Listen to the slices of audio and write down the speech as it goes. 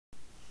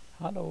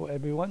Hello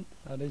everyone,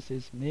 this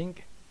is Ming.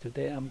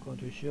 Today I'm going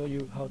to show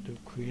you how to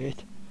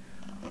create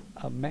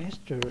a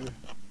master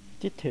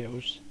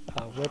details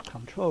web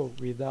control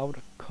without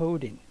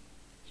coding.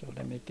 So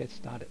let me get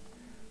started.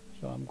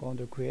 So I'm going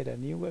to create a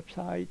new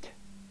website.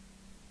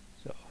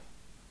 So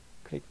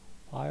click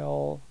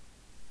File,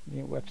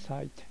 New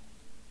Website,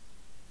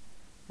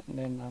 and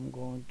then I'm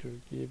going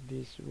to give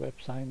this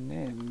website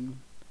name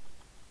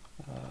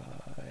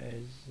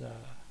as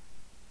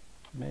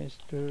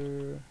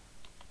Master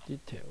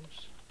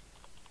Details.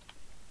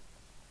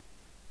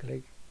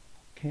 Click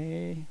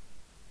OK,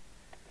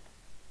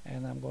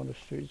 and I'm going to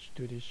switch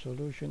to the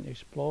Solution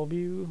Explorer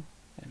view,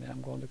 and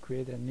I'm going to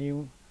create a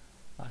new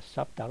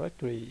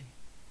subdirectory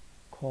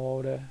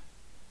called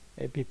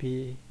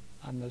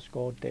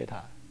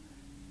app_data,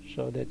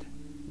 so that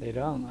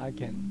later on I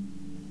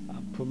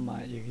can put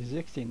my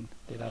existing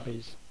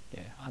database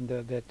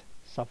under that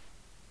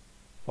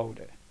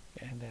subfolder.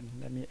 And then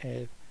let me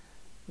add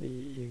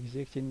the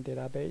existing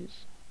database,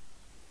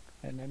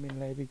 and let me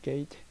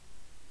navigate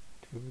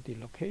to the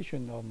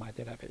location of my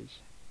database,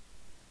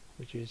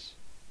 which is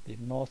the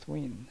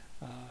Northwind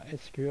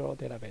SQL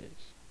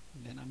database.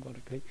 Then I'm going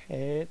to click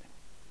Add.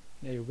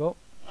 There you go.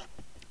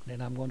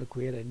 Then I'm going to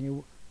create a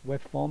new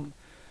web form.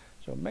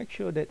 So make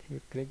sure that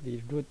you click the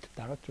root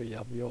directory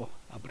of your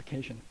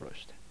application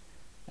first,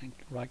 and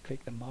right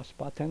click the mouse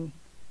button,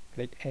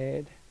 click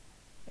Add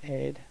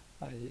a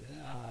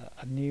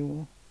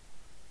new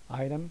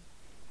item,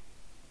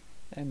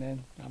 and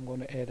then I'm going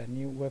to add a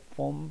new web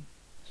form.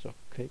 So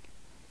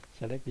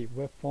select the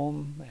web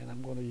form, and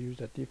I'm going to use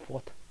the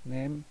default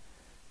name.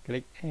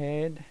 Click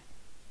Add.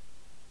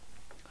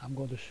 I'm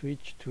going to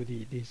switch to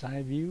the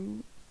design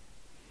view,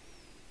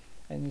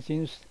 and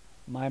since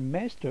my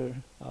master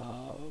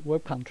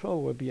web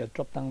control will be a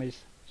drop-down list,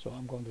 so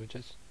I'm going to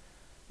just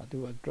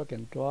do a drag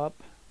and drop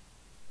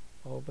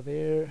over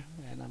there,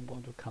 and I'm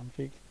going to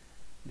configure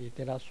the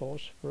data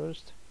source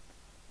first.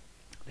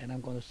 Then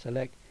I'm going to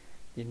select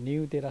the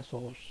new data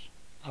source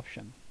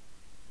option,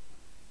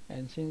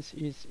 and since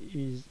it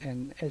is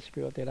an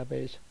SQL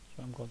database,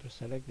 so I'm going to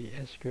select the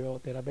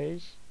SQL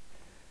database.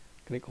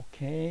 Click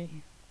OK.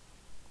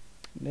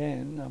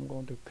 Then I'm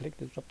going to click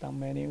the drop down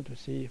menu to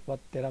see what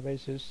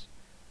databases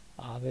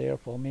are there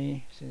for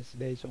me. Since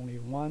there is only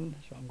one,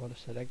 so I'm going to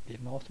select the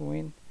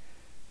Northwind,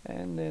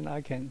 and then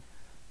I can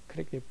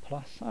click the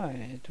plus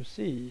sign to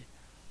see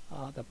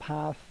the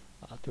path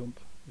to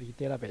the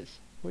database,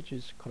 which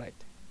is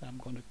correct. I'm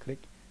going to click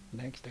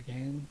next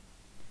again,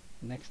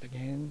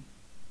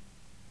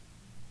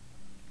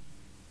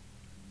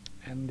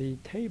 and the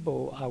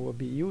table I will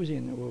be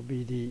using will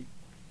be the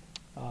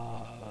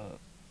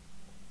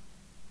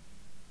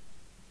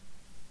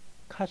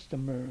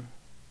customer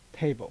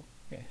table.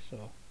 Okay,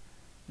 so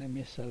let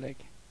me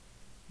select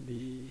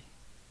the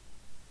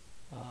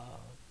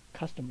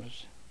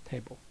customers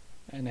table,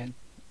 and then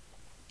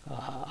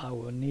I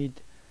will need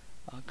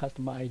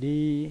customer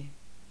ID,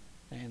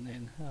 and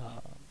then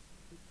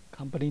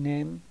company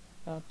name.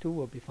 2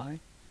 will be fine.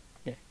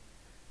 Okay,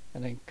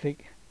 and then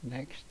click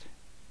next.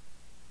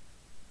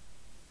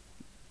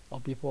 Or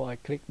before I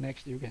click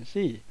next, you can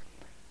see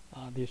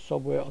the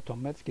software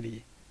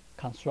automatically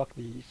construct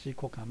the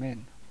SQL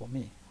command for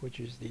me,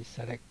 which is the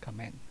select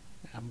command.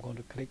 I'm going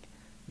to click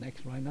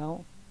next right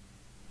now.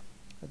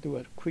 I'll do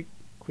a quick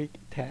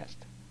test.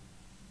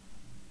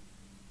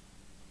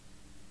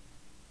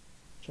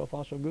 So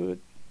far so good.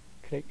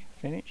 Click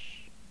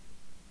finish.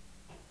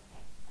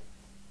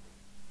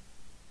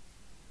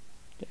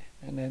 Okay,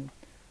 and then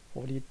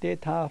for the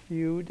data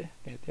field,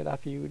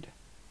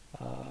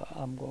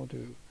 I'm going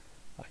to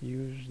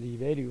use the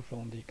value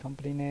from the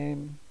company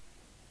name,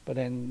 but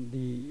then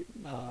the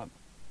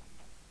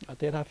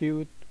data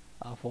field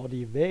for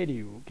the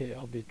value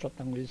of the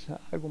drop-down list,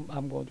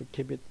 I'm going to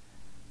keep it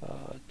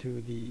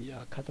to the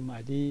customer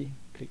ID.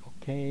 Click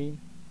OK.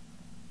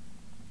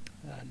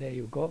 There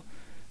you go.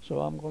 So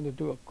I'm going to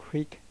do a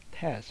quick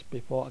test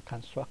before I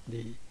construct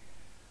the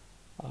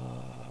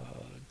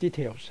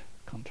details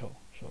control.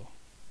 So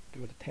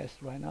do the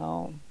test right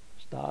now.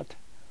 Start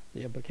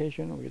the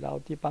application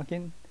without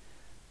debugging,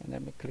 and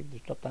then click the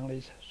drop-down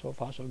list. So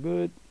far so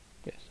good.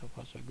 Okay, so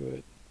far so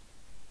good.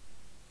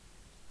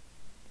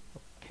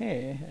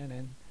 Okay, and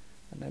then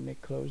let me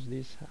close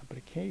this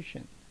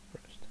application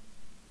first.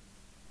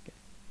 Okay,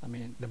 I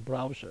mean the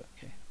browser.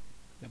 Okay,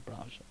 the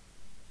browser.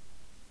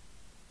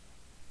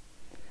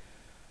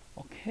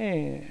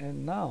 Okay,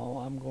 and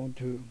now I'm going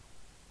to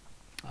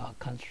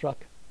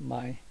construct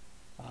my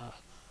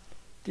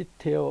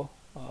details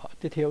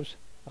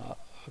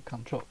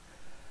control,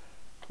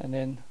 and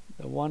then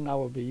the one I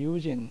will be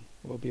using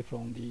will be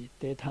from the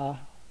data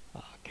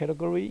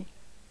category,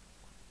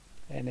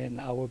 and then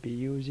I will be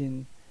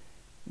using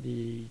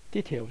the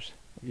details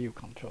view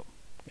control.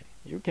 Okay.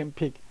 You can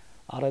pick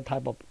other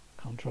type of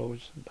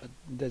controls, but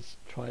let's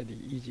try the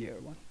easier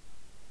one.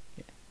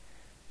 Okay.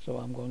 So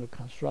I'm going to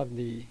construct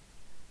the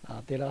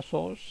data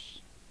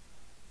source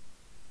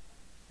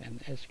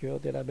and SQL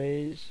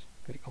database.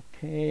 Click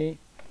OK.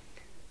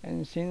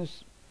 And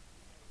since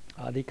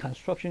the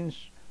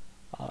constructions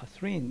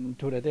string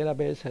to the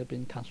database has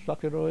been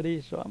constructed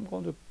already, so I'm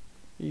going to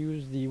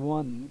use the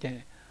one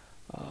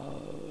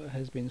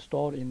has been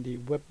stored in the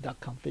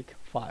web.config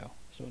file.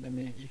 So let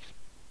me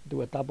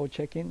do a double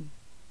check-in.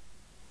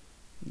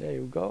 There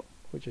you go,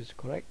 which is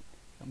correct.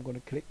 I'm going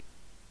to click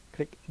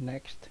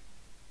next,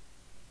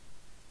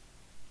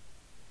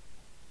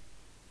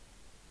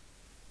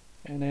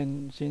 and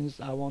then since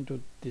I want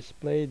to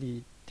display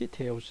the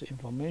details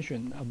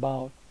information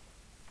about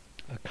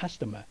a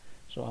customer,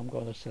 so I'm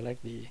going to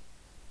select the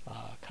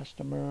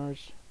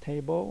customers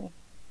table,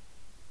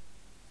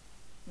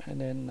 and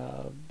then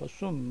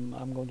assume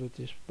I'm going to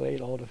display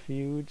all the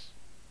fields.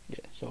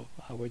 Yeah, so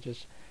I will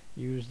just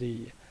use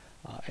the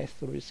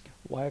asterisk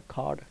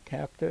wildcard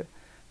character.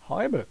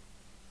 However,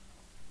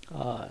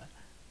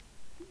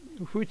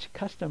 which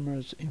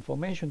customer's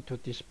information to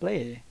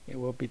display, it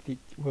will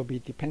be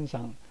depends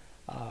on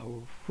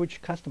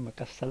which customer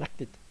got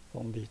selected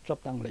from the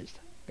drop-down list.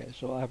 Okay,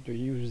 so I have to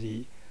use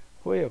the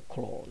where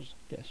clause.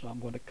 Okay, so I'm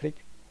going to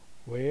click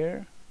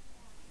where,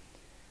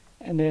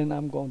 and then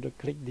I'm going to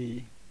click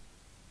the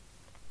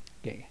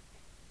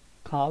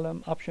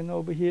column option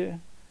over here,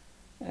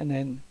 and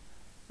then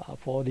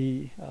for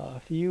the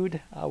field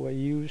I will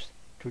use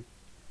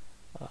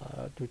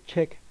to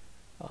check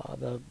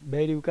the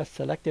value got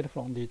selected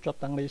from the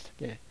drop-down list.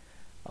 Okay,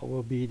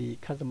 will be the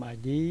customer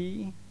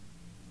ID,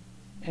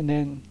 and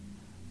then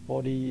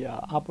for the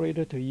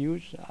operator to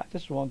use, I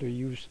just want to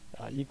use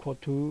equal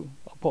to.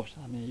 Of course,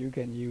 I mean you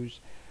can use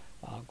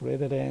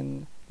greater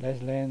than, less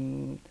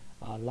than,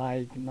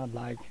 like, not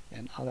like,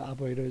 and other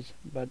operators,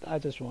 but I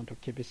just want to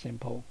keep it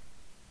simple.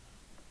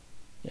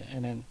 Yeah,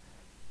 and then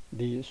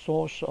the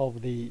source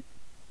of the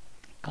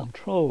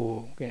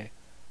control, okay,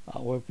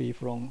 will be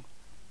from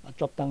a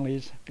drop-down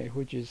list, okay,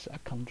 which is a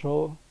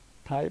control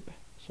type.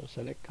 So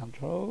select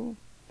control,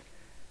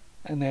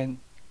 and then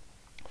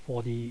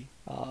for the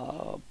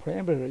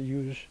parameter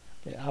use,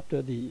 okay,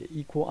 after the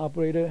equal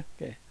operator,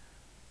 okay,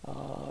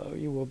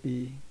 it will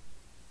be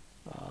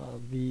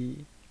the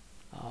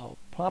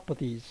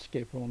properties,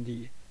 okay, from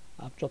the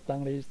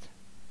drop-down list.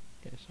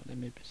 Okay, so let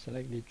me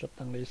select the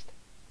drop-down list.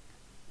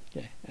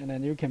 Okay, and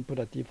then you can put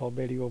a default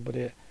value over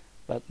there,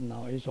 but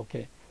now it's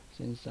okay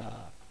since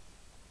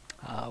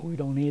we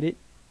don't need it.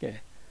 Okay,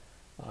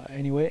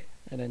 anyway,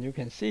 and then you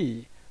can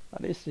see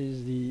this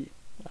is the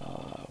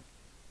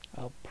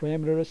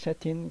parameter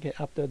setting, okay,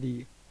 after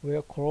the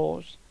where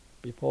clause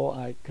before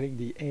I click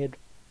the add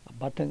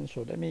button.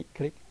 So let me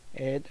click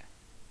add,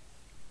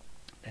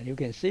 and you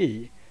can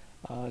see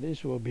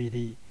this will be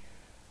the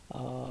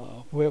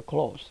where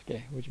clause,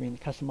 okay, which means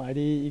customer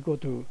ID equal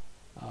to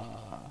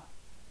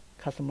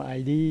customer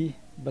ID,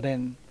 but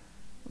then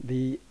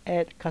the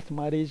add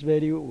customer ID's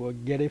value will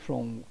get it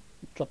from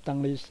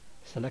drop-down list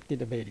selected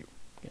value.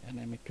 Okay, and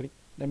let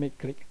me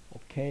click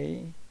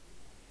OK.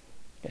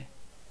 Okay,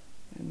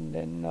 and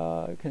then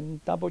you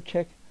can double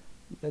check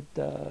that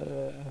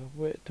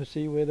to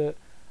see whether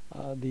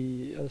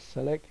the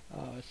select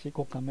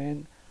SQL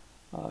command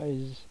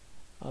is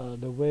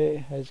the way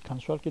has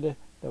constructed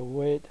the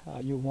way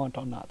you want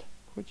or not,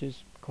 which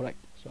is correct.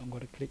 So I'm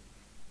going to click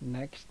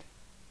next,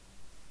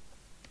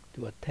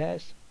 do a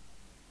test.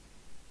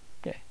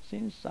 Okay,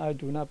 since I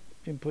do not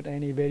input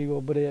any value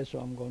over there, so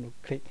I'm going to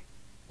click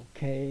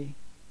OK.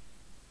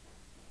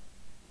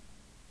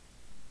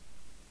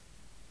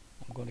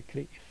 I'm going to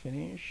click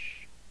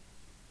finish.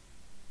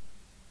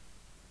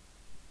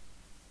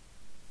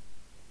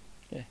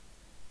 Okay,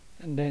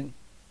 and then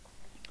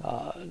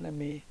let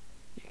me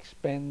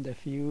expand the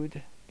field.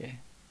 Okay,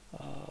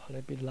 a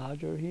little bit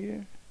larger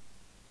here,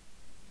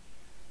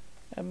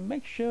 and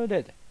make sure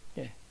that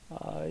okay,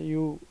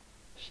 you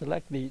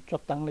select the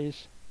drop-down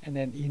list and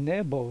then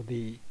enable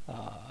the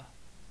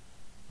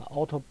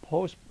auto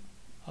post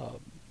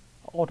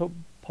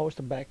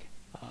back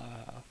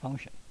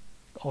function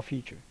or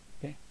feature.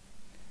 Okay,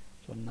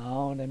 so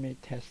now let me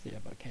test the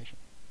application.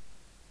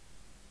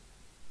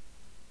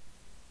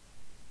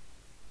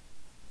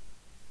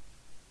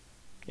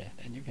 Okay,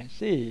 and you can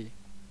see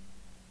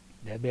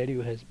the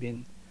value has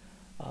been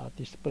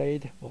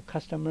displayed for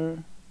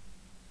customer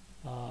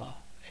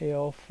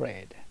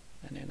Alfred,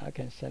 and then I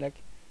can select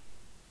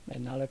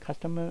another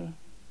customer.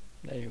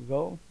 There you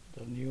go,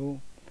 the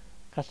new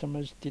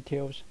customer's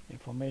details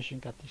information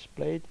got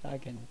displayed. I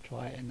can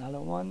try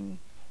another one.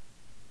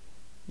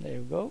 There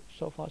you go,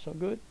 so far so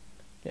good.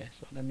 Okay,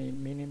 so let me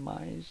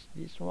minimize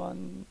this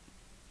one.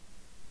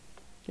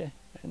 Okay,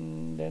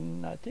 and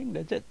then I think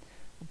that's it.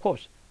 Of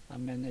course, I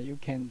mean you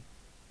can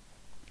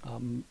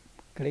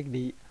click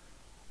the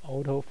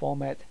auto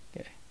format,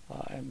 okay,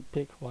 and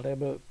pick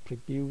whatever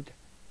prebuilt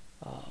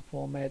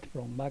format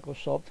from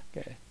Microsoft,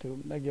 okay, to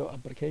make your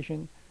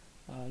application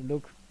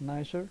look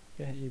nicer,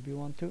 okay, if you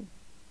want to.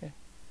 Okay,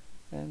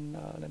 and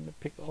let me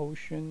pick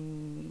Oceanica.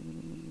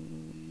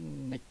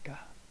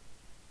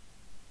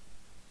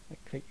 I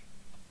click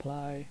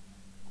apply,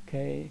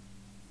 okay,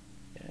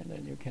 and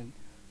then you can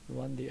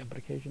run the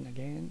application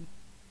again.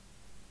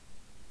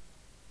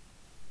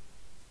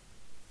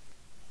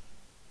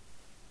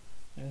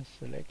 And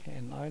select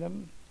an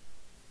item.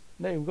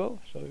 There you go.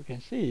 So you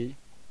can see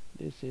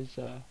this is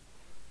a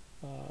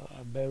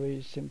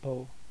very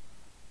simple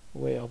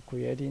way of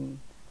creating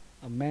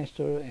a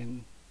master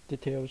and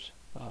details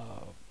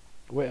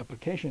web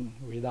application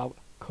without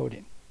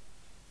coding.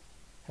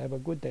 Have a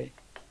good day.